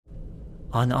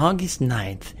On August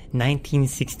 9th,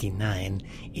 1969,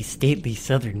 a stately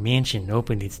southern mansion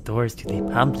opened its doors to the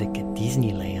public at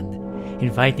Disneyland,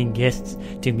 inviting guests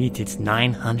to meet its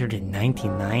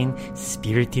 999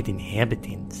 spirited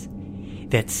inhabitants.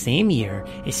 That same year,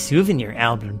 a souvenir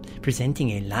album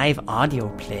presenting a live audio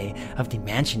play of the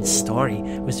mansion's story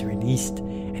was released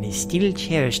and is still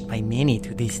cherished by many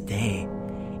to this day.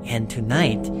 And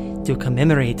tonight, to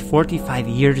commemorate 45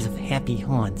 years of Happy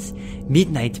Haunts,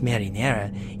 Midnight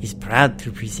Marinera is proud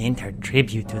to present our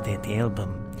tribute to that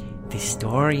album, the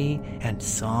story and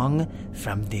song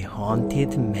from the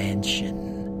Haunted Mansion.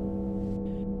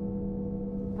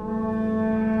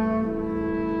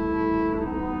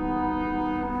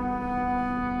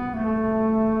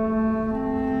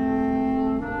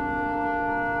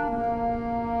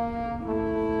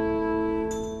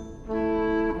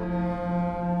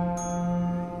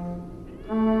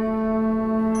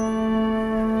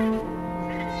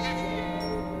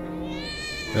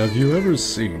 Have you ever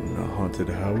seen a haunted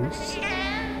house?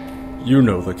 You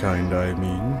know the kind I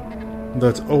mean.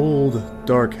 That old,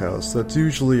 dark house that's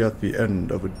usually at the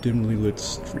end of a dimly lit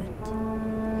street.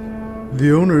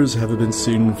 The owners haven't been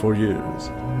seen for years.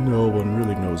 No one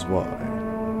really knows why.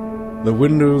 The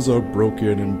windows are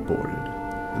broken and boarded,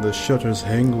 and the shutters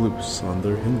hang loose on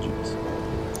their hinges.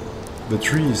 The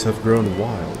trees have grown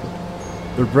wild.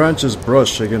 Their branches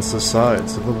brush against the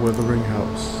sides of the withering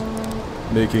house,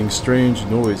 making strange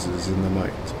noises in the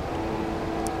night.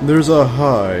 There's a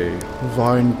high,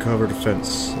 vine-covered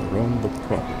fence around the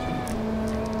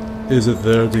property. Is it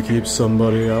there to keep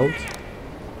somebody out?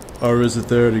 Or is it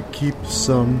there to keep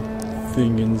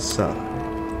something inside?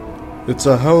 It's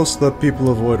a house that people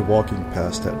avoid walking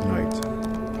past at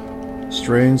night.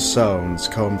 Strange sounds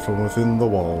come from within the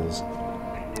walls,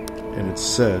 and it's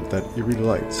said that eerie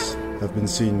lights have been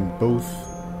seen both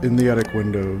in the attic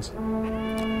windows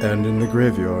and in the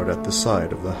graveyard at the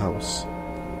side of the house.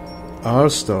 Our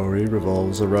story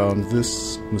revolves around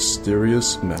this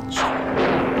mysterious mansion.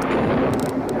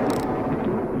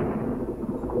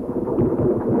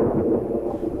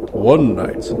 One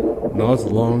night, not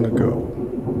long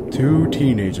ago, two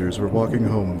teenagers were walking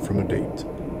home from a date.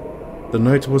 The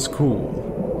night was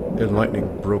cool, and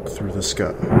lightning broke through the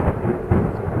sky.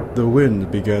 The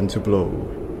wind began to blow,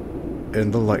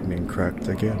 and the lightning cracked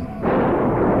again.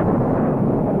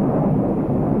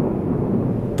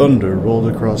 Thunder rolled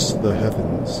across the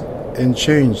heavens and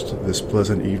changed this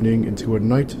pleasant evening into a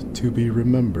night to be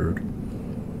remembered.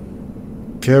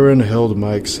 Karen held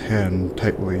Mike's hand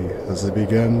tightly as they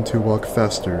began to walk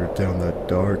faster down that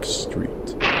dark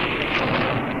street.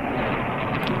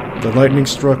 The lightning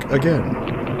struck again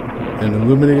and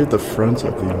illuminated the front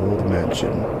of the old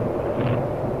mansion.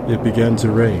 It began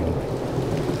to rain.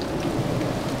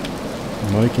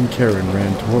 Mike and Karen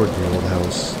ran toward the old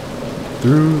house,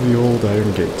 through the old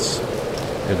iron gates,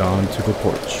 and onto the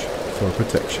porch for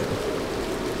protection.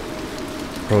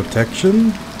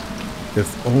 Protection?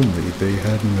 If only they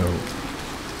had known.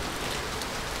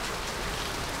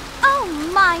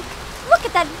 Oh, Mike! Look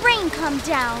at that rain come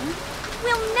down!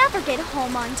 We'll never get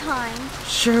home on time.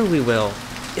 Sure we will.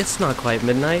 It's not quite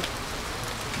midnight.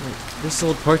 This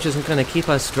old porch isn't going to keep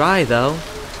us dry, though.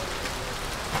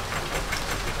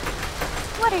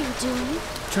 What are you doing?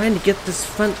 Trying to get this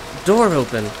front door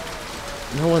open.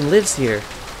 No one lives here.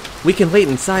 We can wait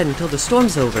inside until the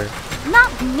storm's over.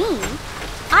 Not me.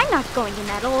 I'm not going in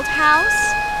that old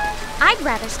house. I'd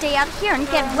rather stay out here and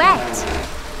get wet.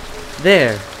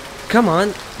 There. Come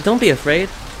on. Don't be afraid.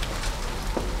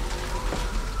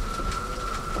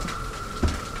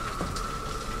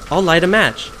 I'll light a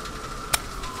match.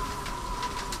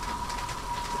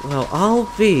 Well, I'll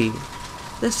be.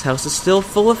 This house is still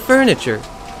full of furniture.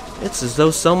 It's as though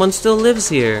someone still lives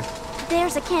here.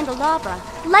 There's a candelabra.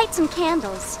 Light some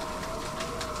candles.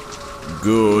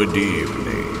 Good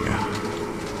evening.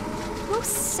 Who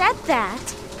said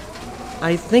that?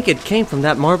 I think it came from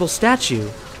that marble statue.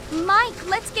 Mike,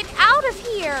 let's get out of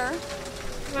here.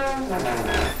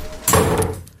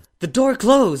 The door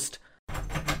closed.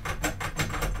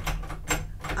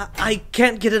 I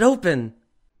can't get it open.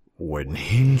 When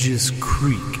hinges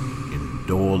creak in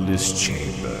doorless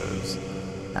chambers,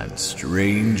 and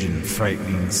strange and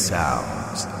frightening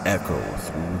sounds echo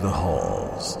through the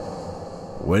halls,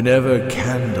 whenever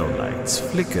candlelights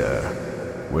flicker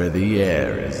where the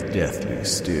air is deathly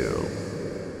still,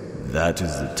 that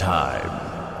is the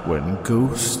time when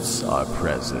ghosts are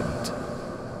present,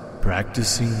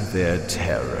 practicing their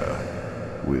terror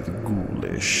with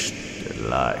ghoulish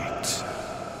delight.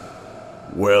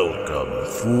 Welcome,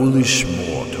 foolish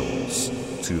mortals,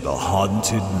 to the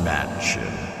Haunted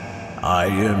Mansion. I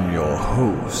am your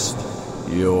host,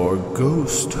 your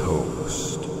ghost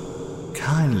host.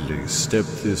 Kindly step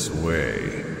this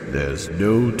way. There's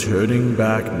no turning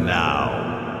back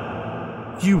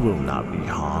now. You will not be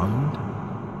harmed,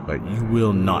 but you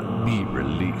will not be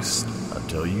released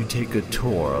until you take a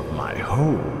tour of my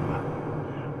home.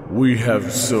 We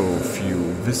have so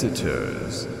few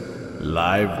visitors.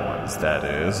 Live ones, that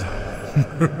is.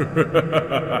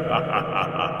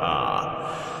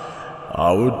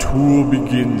 Our tour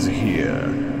begins here,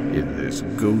 in this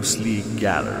ghostly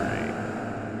gallery.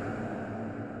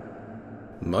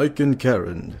 Mike and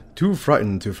Karen, too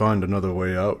frightened to find another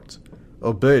way out,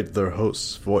 obeyed their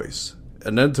host's voice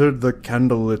and entered the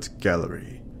candlelit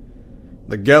gallery.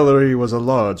 The gallery was a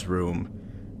large room,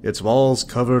 its walls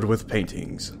covered with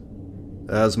paintings.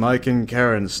 As Mike and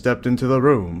Karen stepped into the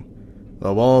room,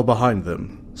 the wall behind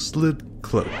them slid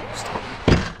closed.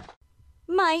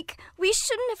 Mike, we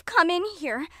shouldn't have come in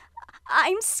here.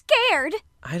 I'm scared.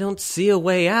 I don't see a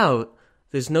way out.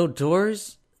 There's no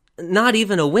doors, not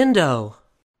even a window.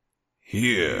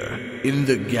 Here, in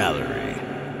the gallery,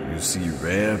 you see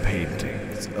rare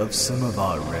paintings of some of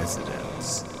our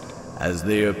residents, as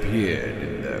they appeared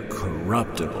in their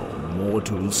corruptible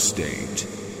mortal state.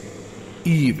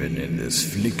 Even in this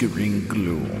flickering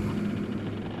gloom,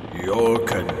 your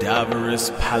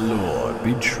cadaverous pallor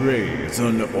betrays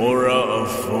an aura of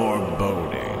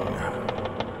foreboding.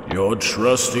 Your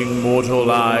trusting mortal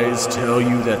eyes tell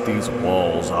you that these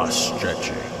walls are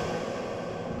stretching.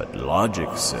 But logic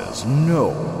says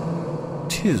no,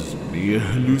 'tis mere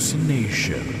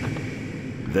hallucination.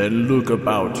 Then look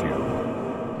about you.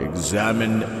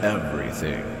 Examine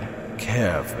everything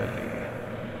carefully.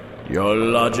 Your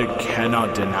logic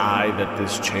cannot deny that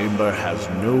this chamber has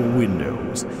no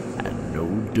windows and no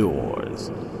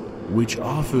doors, which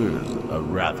offers a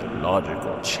rather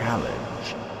logical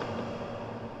challenge.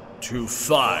 To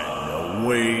find a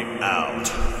way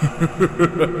out.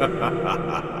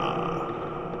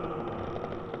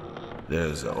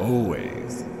 There's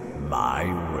always my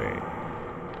way.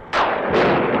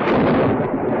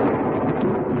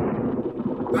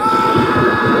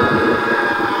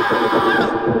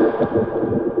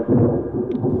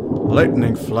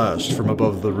 Lightning flashed from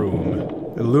above the room,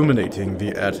 illuminating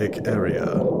the attic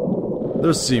area.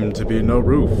 There seemed to be no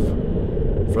roof.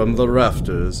 From the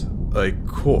rafters, a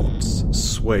corpse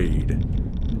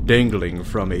swayed, dangling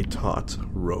from a taut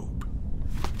rope.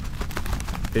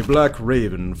 A black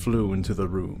raven flew into the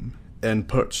room and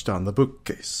perched on the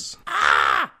bookcase.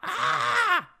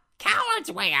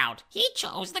 Coward's way out. He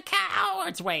chose the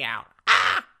coward's way out.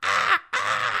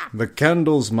 The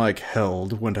candles Mike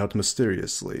held went out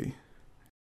mysteriously.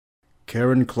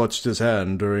 Karen clutched his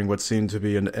hand during what seemed to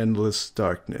be an endless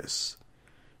darkness.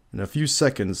 In a few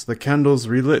seconds, the candles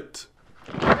relit.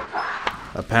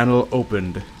 A panel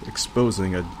opened,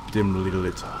 exposing a dimly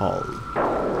lit hall.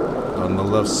 On the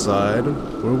left side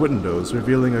were windows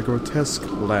revealing a grotesque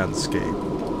landscape,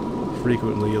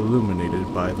 frequently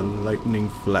illuminated by the lightning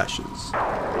flashes.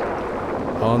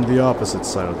 On the opposite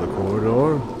side of the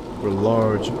corridor were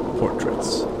large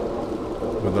portraits.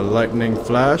 When the lightning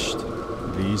flashed,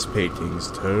 these paintings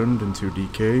turned into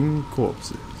decaying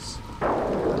corpses.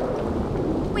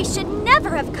 We should never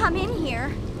have come in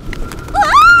here.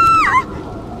 Ah!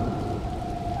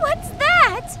 What's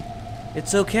that?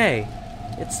 It's okay.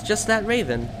 It's just that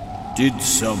raven. Did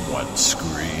someone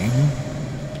scream?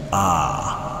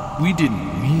 We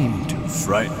didn't mean to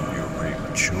frighten you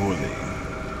prematurely.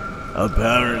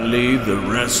 Apparently, the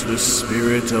restless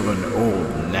spirit of an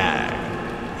old nag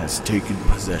has taken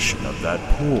possession of that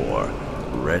poor,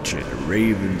 wretched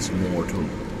raven's mortal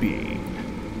being.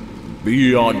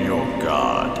 Be on your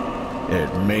guard.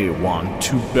 It may want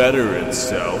to better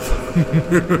itself.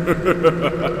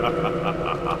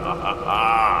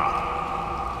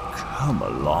 Come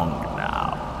along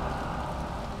now.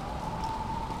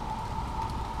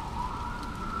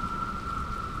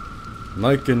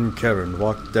 Mike and Karen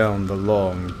walked down the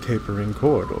long, tapering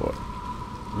corridor.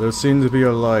 There seemed to be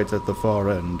a light at the far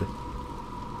end,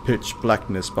 pitch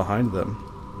blackness behind them.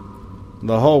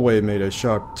 The hallway made a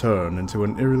sharp turn into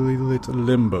an eerily lit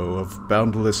limbo of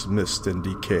boundless mist and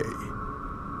decay.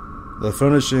 The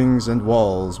furnishings and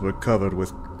walls were covered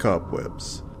with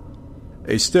cobwebs.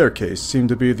 A staircase seemed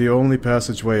to be the only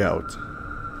passageway out.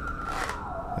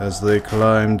 As they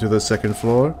climbed to the second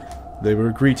floor, they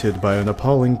were greeted by an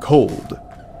appalling cold.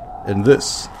 And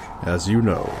this, as you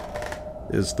know,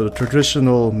 is the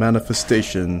traditional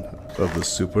manifestation of the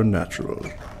supernatural.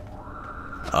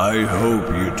 I hope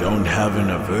you don't have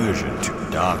an aversion to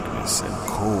darkness and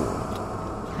cold.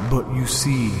 But you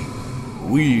see,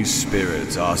 we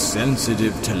spirits are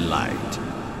sensitive to light,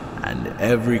 and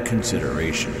every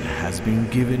consideration has been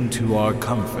given to our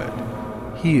comfort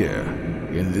here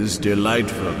in this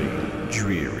delightfully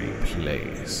dreary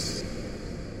place.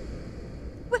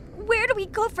 Where do we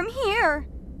go from here?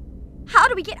 How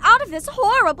do we get out of this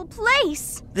horrible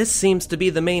place? This seems to be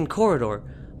the main corridor.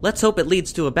 Let's hope it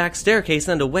leads to a back staircase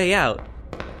and a way out.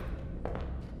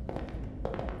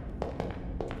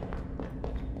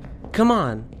 Come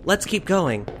on, let's keep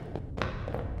going.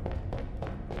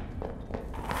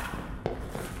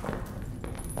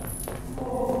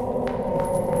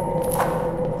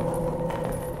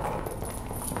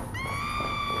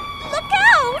 Look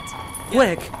out!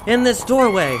 Quick, in this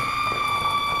doorway.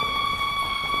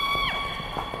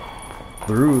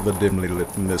 Through the dimly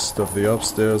lit mist of the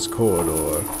upstairs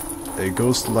corridor, a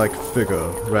ghost-like figure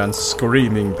ran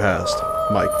screaming past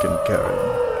Mike and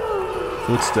Karen.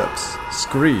 Footsteps,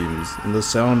 screams, and the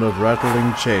sound of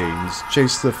rattling chains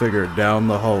chased the figure down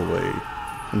the hallway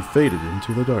and faded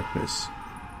into the darkness.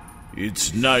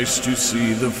 It's nice to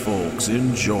see the folks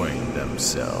enjoying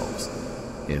themselves.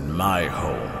 In my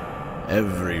home,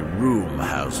 every room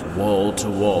has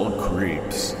wall-to-wall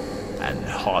creeps and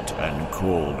hot and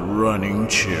cold running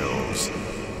chills.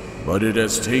 But it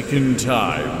has taken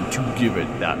time to give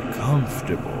it that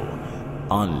comfortable,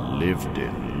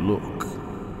 unlived-in look.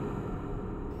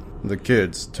 The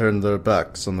kids turned their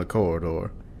backs on the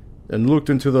corridor and looked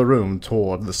into the room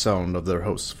toward the sound of their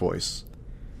host's voice.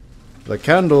 The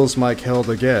candles Mike held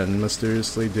again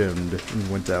mysteriously dimmed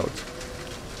and went out.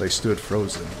 They stood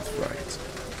frozen with fright.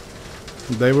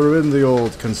 They were in the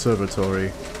old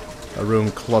conservatory, a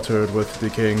room cluttered with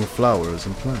decaying flowers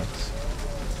and plants.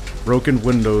 Broken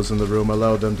windows in the room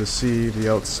allowed them to see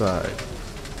the outside,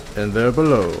 and there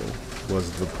below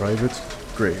was the private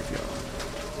graveyard.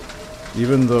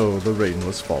 Even though the rain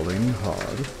was falling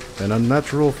hard, an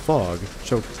unnatural fog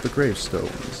choked the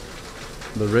gravestones.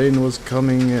 The rain was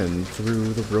coming in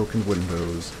through the broken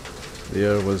windows. The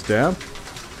air was damp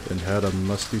and had a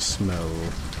musty smell.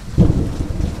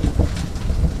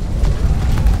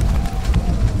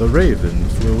 The raven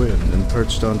flew in and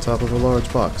perched on top of a large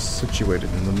box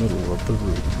situated in the middle of the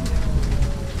room.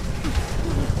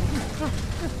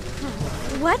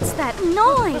 What's that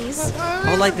noise?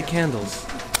 I'll light the candles.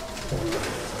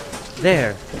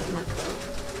 There.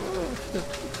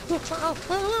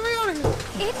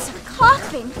 It's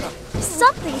coughing.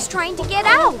 Something's trying to get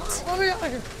out.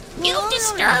 You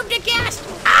disturbed a guest!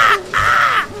 Ah!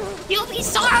 Ah! You'll be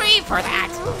sorry for that!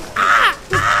 Ah!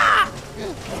 Ah!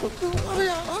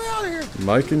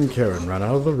 Mike and Karen ran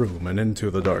out of the room and into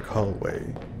the dark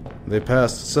hallway. They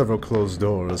passed several closed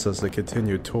doors as they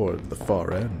continued toward the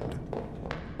far end.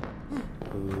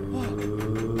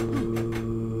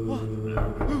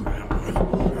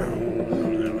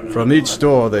 From each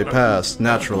door they passed,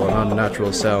 natural and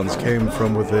unnatural sounds came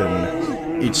from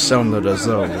within. Each sounded as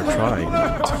though they were trying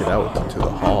to get out into the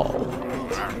hall.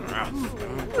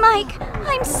 Mike,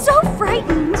 I'm so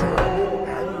frightened.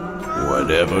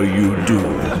 Whatever you do,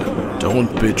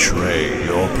 don't betray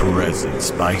your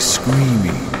presence by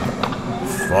screaming.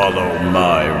 Follow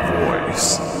my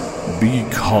voice. Be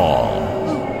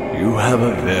calm. You have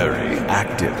a very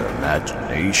active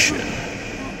imagination.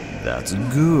 That's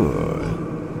good.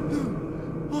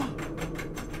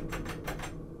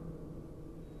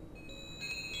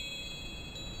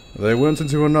 They went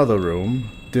into another room,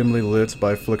 dimly lit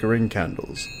by flickering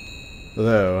candles.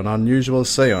 There, an unusual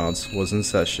seance was in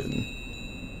session.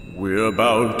 We're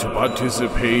about to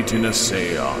participate in a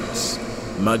seance.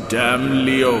 Madame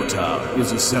Leota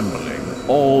is assembling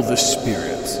all the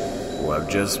spirits who have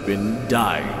just been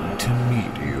dying to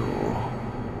meet you.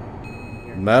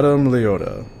 Madame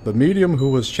Leota, the medium who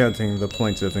was chanting the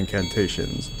plaintive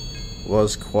incantations,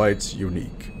 was quite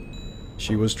unique.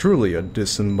 She was truly a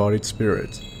disembodied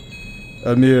spirit,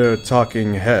 a mere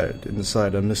talking head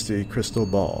inside a misty crystal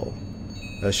ball.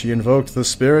 As she invoked the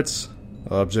spirits,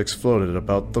 objects floated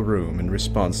about the room in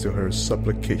response to her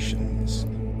supplications.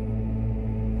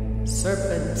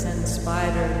 Serpents and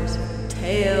spiders,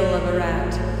 tail of a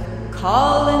rat,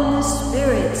 call in the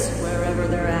spirits wherever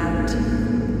they're at.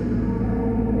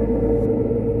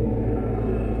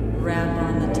 Rap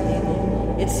on the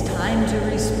table, it's time to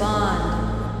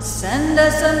respond. Send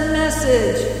us a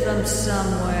message from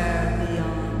somewhere beyond.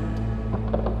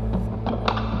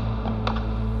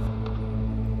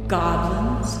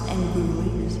 Goblins and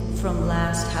ghoulies from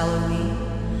last Halloween,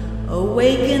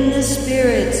 awaken the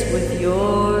spirits with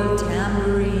your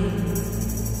tambourine.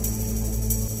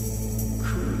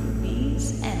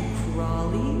 Creepies and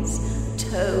crawlies,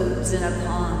 toads in a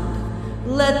pond,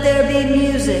 let there be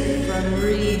music from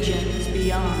regions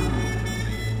beyond.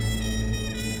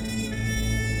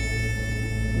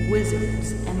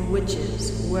 wizards and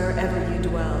witches wherever you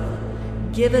dwell,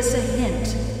 give us a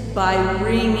hint by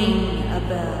ringing a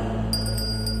bell.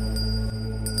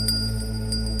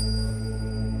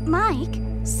 Mike,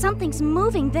 something's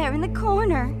moving there in the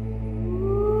corner.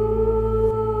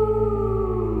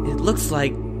 It looks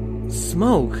like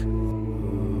smoke.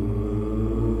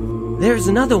 There's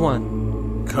another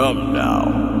one. Come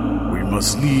now, we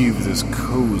must leave this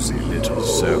cozy little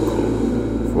circle,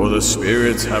 for the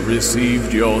spirits have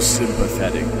received your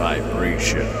sympathetic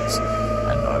vibrations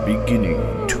and are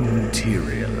beginning to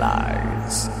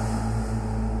materialize.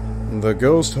 The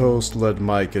ghost host led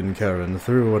Mike and Karen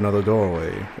through another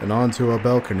doorway and onto a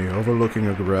balcony overlooking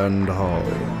a grand hall.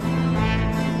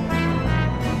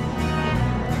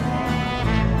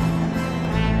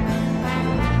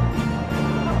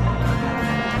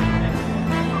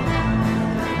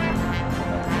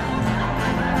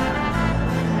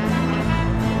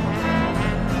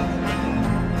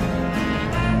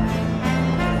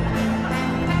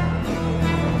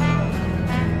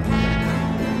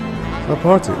 A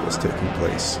party was taking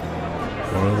place.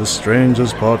 One of the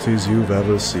strangest parties you've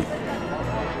ever seen.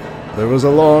 There was a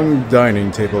long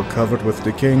dining table covered with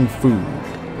decaying food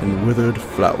and withered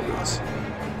flowers.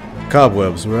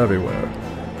 Cobwebs were everywhere.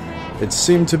 It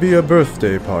seemed to be a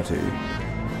birthday party.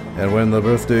 And when the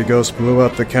birthday ghost blew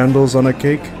out the candles on a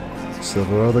cake,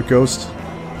 several other ghosts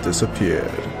disappeared.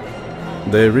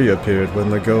 They reappeared when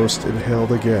the ghost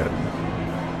inhaled again.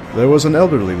 There was an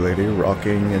elderly lady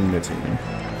rocking and knitting.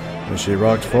 When she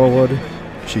rocked forward,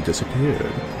 she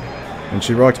disappeared. When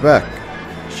she rocked back,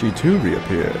 she too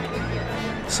reappeared.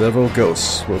 Several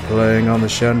ghosts were playing on the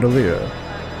chandelier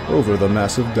over the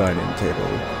massive dining table.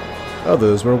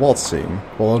 Others were waltzing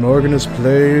while an organist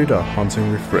played a haunting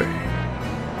refrain.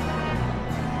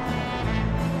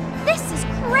 This is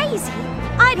crazy.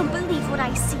 I don't believe what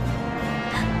I see.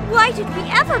 Why did we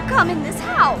ever come in this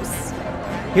house?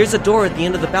 Here's a door at the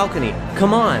end of the balcony.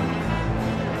 Come on.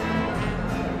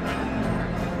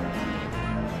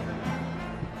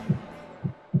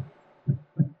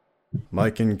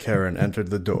 Mike and Karen entered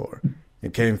the door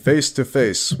and came face to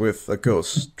face with a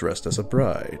ghost dressed as a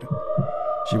bride.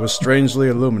 She was strangely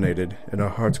illuminated, and her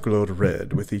heart glowed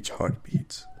red with each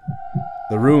heartbeat.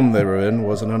 The room they were in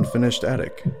was an unfinished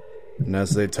attic, and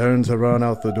as they turned to run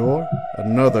out the door,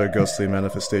 another ghostly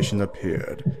manifestation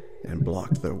appeared and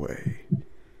blocked their way.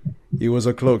 He was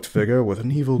a cloaked figure with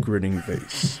an evil grinning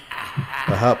face.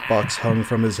 A hat box hung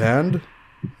from his hand,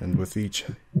 and with each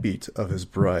beat of his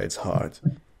bride's heart,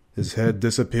 his head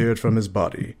disappeared from his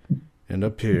body and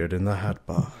appeared in the hat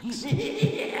box.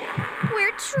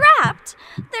 We're trapped.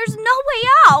 There's no way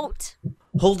out.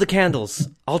 Hold the candles.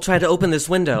 I'll try to open this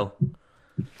window.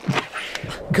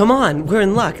 Come on, we're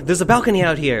in luck. There's a balcony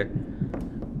out here.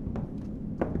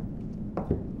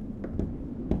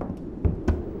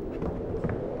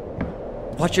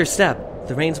 Watch your step.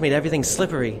 The rain's made everything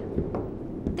slippery.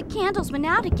 The candles went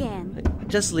out again.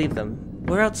 Just leave them.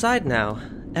 We're outside now.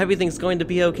 Everything's going to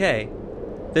be okay.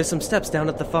 There's some steps down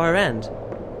at the far end.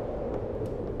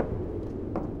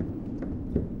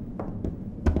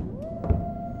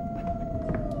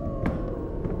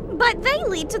 But they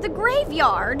lead to the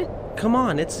graveyard. Come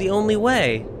on, it's the only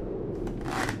way.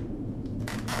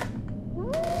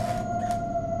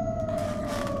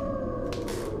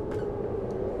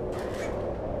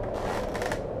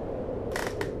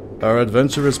 Our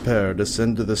adventurous pair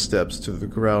descended the steps to the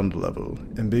ground level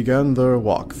and began their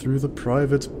walk through the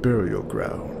private burial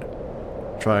ground,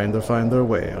 trying to find their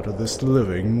way out of this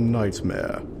living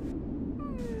nightmare.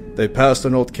 They passed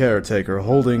an old caretaker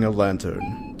holding a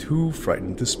lantern, too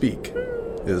frightened to speak.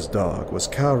 His dog was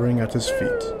cowering at his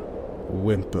feet,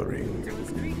 whimpering.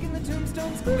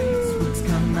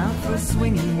 Come out for a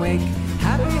swinging wake.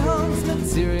 Happy homes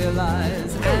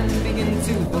materialize and begin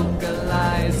to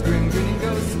vocalize. Grim grinning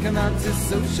ghosts come out to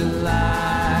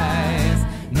socialize.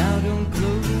 Now don't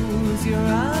close your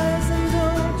eyes and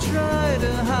don't try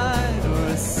to hide, or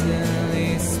a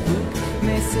silly spook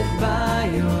may sit by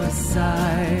your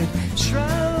side,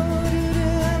 shrouded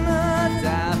in a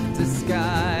daft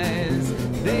disguise.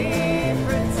 They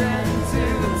pretend to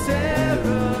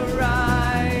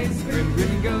terrorize. Grim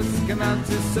grinning ghosts come out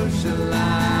to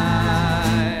socialize.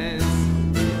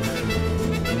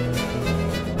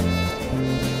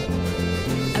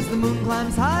 As the moon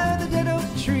climbs high, the dead oak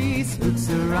tree, spooks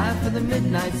arrive for the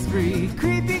midnight spree.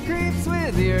 Creepy creeps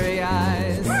with eerie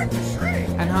eyes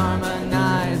and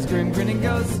harmonize. Grim grinning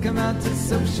ghosts come out to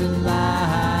socialize.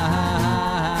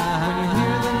 When you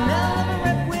hear the knell of a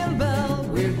requiem bell,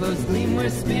 weird glows gleam where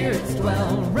spirits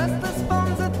dwell. Restless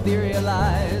bones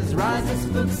etherealize, rise the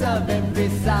spooks of every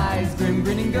size. Grim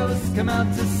grinning ghosts come out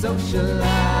to socialize.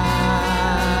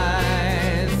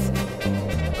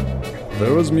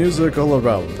 There was music all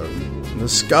around them. The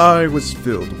sky was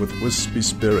filled with wispy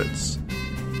spirits.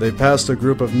 They passed a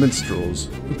group of minstrels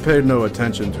who paid no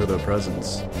attention to their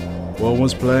presence. One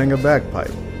was playing a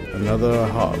bagpipe, another a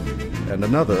harp, and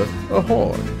another a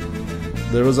horn.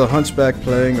 There was a hunchback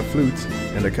playing a flute,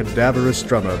 and a cadaverous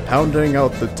drummer pounding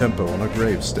out the tempo on a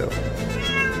gravestone.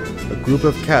 A group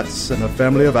of cats and a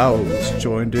family of owls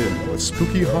joined in with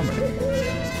spooky harmony.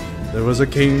 There was a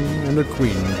king and a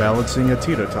queen balancing a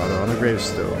teeter-totter on a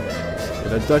gravestone,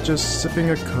 and a duchess sipping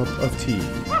a cup of tea.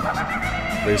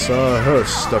 They saw a hearse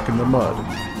stuck in the mud.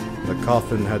 The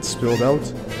coffin had spilled out,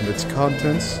 and its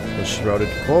contents, a shrouded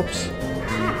corpse,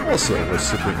 also was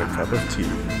sipping a cup of tea.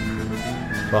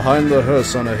 Behind the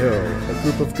hearse on a hill, a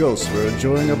group of ghosts were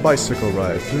enjoying a bicycle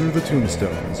ride through the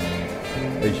tombstones.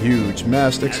 A huge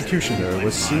masked executioner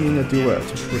was singing a duet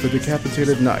with a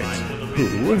decapitated knight,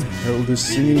 who held his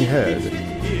singing head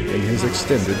in his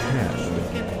extended hand.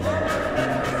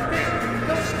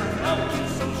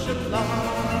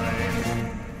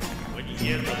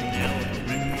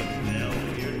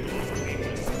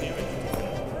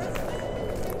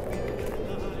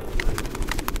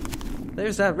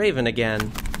 There's that raven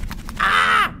again.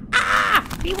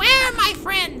 Beware, my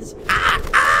friends!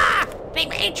 They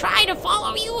may try to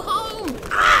follow you home!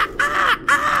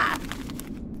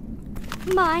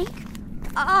 Mike,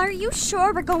 are you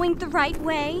sure we're going the right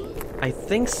way? I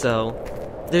think so.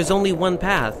 There's only one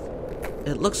path.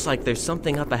 It looks like there's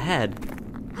something up ahead.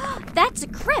 That's a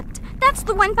crypt. That's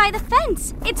the one by the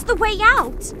fence. It's the way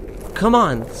out. Come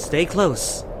on, stay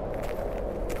close.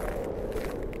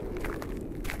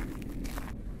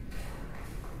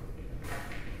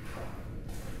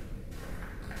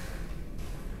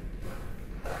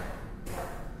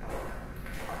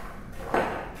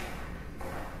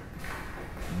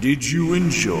 Did you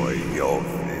enjoy your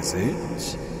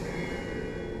visit?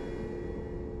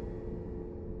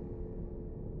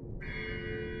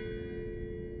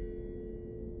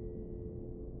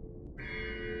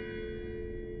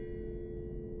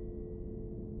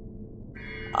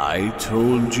 I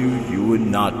told you you would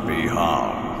not be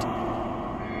harmed.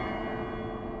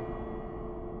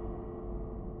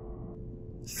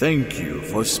 Thank you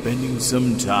for spending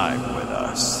some time with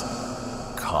us.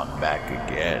 Come back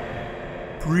again.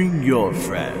 Bring your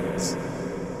friends.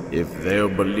 If they'll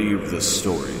believe the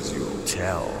stories you'll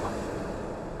tell.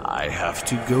 I have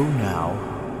to go now.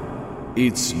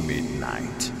 It's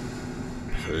midnight.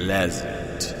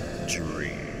 Pleasant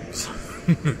dreams.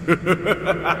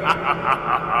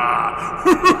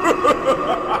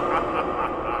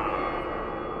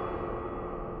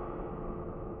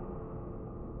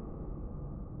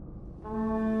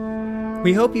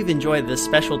 We hope you've enjoyed this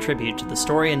special tribute to the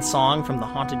story and song from the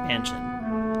Haunted Mansion.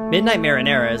 Midnight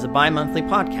Marinera is a bi-monthly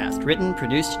podcast written,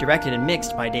 produced, directed, and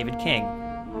mixed by David King.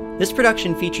 This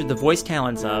production featured the voice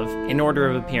talents of, in order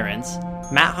of appearance,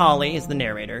 Matt Hawley as the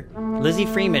narrator, Lizzie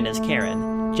Freeman as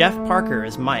Karen, Jeff Parker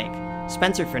as Mike,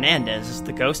 Spencer Fernandez as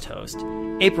the ghost host,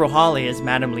 April Hawley as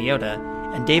Madame Leota,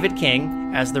 and David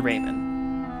King as the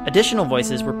Raven. Additional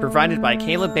voices were provided by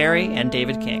Caleb Berry and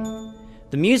David King.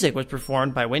 The music was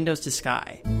performed by Windows to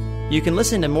Sky. You can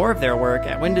listen to more of their work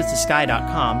at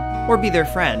windowstosky.com or be their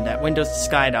friend at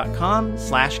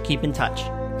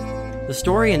windowstosky.com/keepintouch. The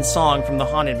story and song from the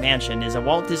Haunted Mansion is a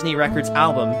Walt Disney Records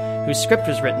album whose script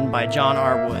was written by John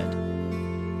R.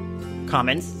 Wood.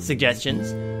 Comments,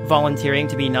 suggestions, volunteering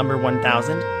to be number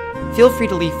 1000? Feel free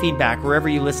to leave feedback wherever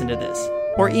you listen to this,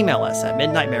 or email us at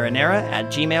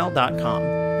midnightmarinera@gmail.com.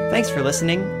 Thanks for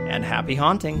listening, and happy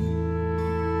haunting!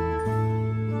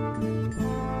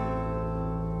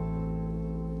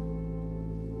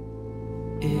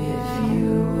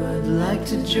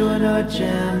 To join our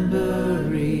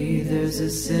jamboree, there's a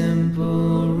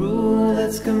simple rule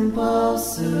that's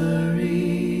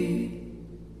compulsory.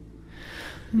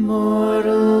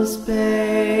 Mortals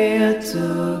pay a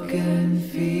token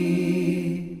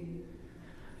fee.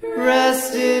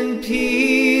 Rest in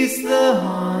peace, the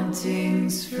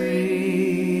haunting's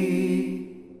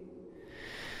free.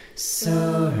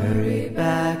 So hurry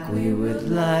back, we would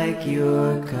like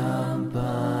your